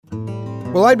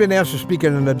Well, I'd been asked to speak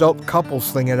at an adult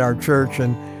couples thing at our church,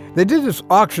 and they did this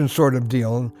auction sort of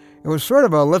deal. It was sort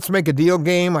of a let's make a deal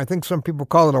game. I think some people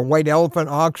call it a white elephant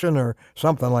auction or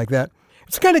something like that.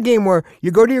 It's the kind of game where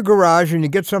you go to your garage and you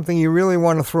get something you really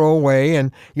want to throw away,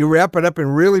 and you wrap it up in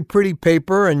really pretty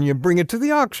paper and you bring it to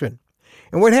the auction.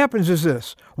 And what happens is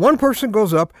this. One person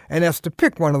goes up and has to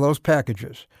pick one of those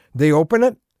packages. They open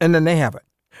it, and then they have it.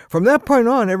 From that point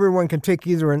on, everyone can take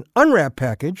either an unwrapped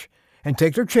package and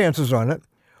take their chances on it,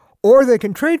 or they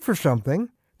can trade for something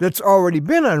that's already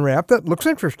been unwrapped that looks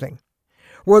interesting.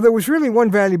 Well, there was really one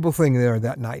valuable thing there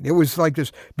that night. It was like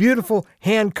this beautiful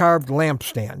hand-carved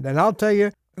lampstand. And I'll tell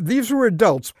you, these were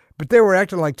adults, but they were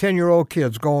acting like 10-year-old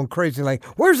kids going crazy, like,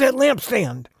 where's that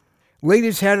lampstand?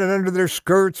 Ladies had it under their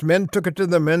skirts. Men took it to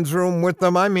the men's room with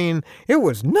them. I mean, it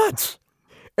was nuts.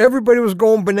 Everybody was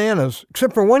going bananas,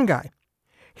 except for one guy.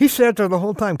 He sat there the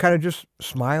whole time, kind of just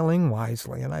smiling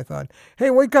wisely. And I thought, hey,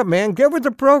 wake up, man. Get with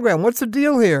the program. What's the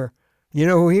deal here? You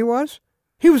know who he was?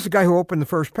 He was the guy who opened the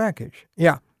first package.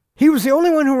 Yeah. He was the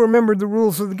only one who remembered the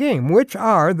rules of the game, which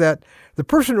are that the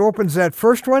person who opens that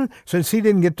first one, since he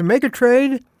didn't get to make a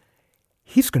trade,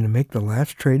 he's going to make the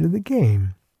last trade of the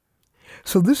game.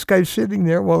 So this guy's sitting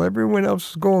there while everyone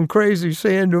else is going crazy,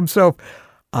 saying to himself,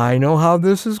 I know how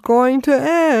this is going to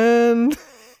end.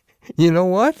 You know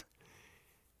what?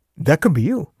 That could be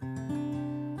you.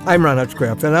 I'm Ron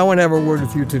Hutchcraft, and I want to have a word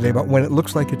with you today about when it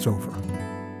looks like it's over.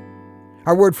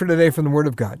 Our word for today from the Word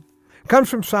of God comes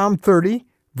from Psalm 30,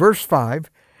 verse 5,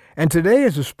 and today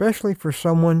is especially for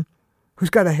someone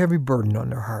who's got a heavy burden on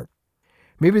their heart.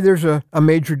 Maybe there's a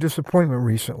major disappointment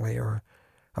recently, or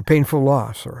a painful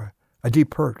loss, or a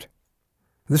deep hurt.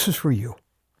 This is for you.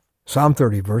 Psalm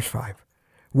 30, verse 5.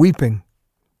 Weeping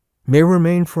may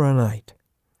remain for a night,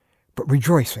 but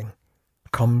rejoicing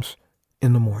comes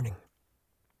in the morning.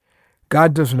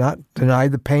 God does not deny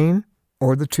the pain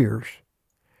or the tears.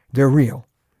 They're real.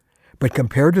 But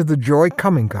compared to the joy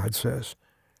coming, God says,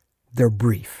 they're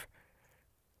brief.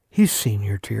 He's seen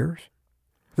your tears.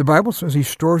 The Bible says he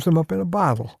stores them up in a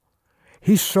bottle.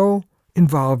 He's so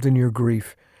involved in your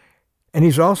grief. And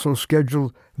he's also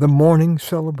scheduled the morning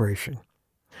celebration.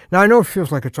 Now, I know it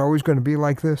feels like it's always going to be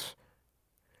like this,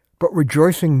 but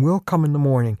rejoicing will come in the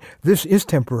morning. This is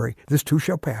temporary. This too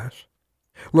shall pass.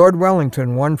 Lord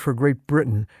Wellington won for Great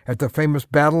Britain at the famous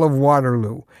Battle of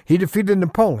Waterloo. He defeated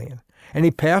Napoleon, and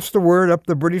he passed the word up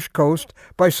the British coast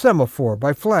by semaphore,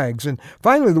 by flags. And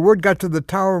finally, the word got to the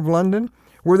Tower of London,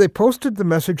 where they posted the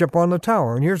message up on the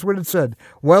tower. And here's what it said: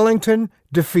 Wellington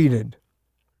defeated.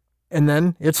 And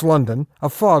then, it's London, a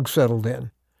fog settled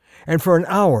in. And for an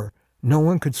hour, no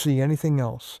one could see anything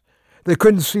else. They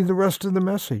couldn't see the rest of the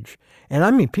message. And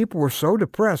I mean, people were so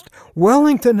depressed.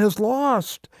 Wellington has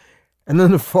lost. And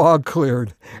then the fog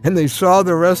cleared, and they saw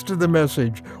the rest of the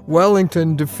message.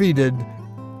 Wellington defeated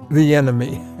the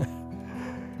enemy.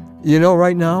 You know,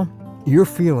 right now, your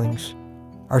feelings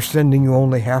are sending you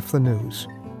only half the news.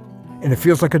 And it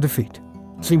feels like a defeat.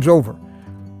 It seems over.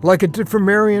 Like it did for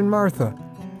Mary and Martha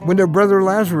when their brother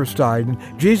Lazarus died,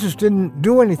 and Jesus didn't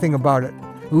do anything about it.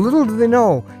 Little did they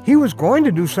know, he was going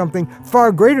to do something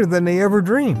far greater than they ever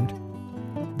dreamed.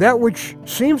 That which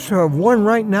seems to have won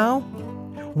right now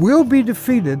will be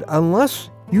defeated unless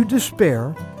you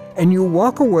despair and you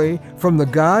walk away from the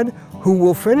God who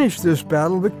will finish this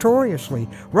battle victoriously.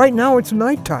 Right now it's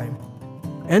nighttime,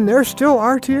 and there still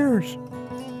are tears.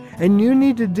 And you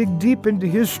need to dig deep into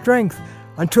his strength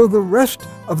until the rest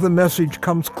of the message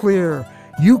comes clear.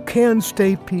 You can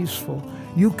stay peaceful.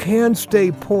 You can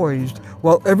stay poised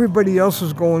while everybody else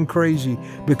is going crazy,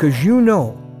 because you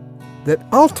know that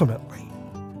ultimately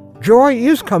joy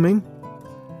is coming.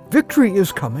 Victory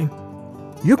is coming.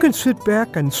 You can sit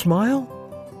back and smile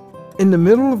in the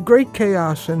middle of great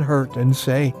chaos and hurt and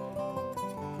say,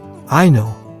 I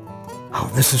know how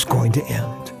this is going to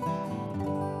end.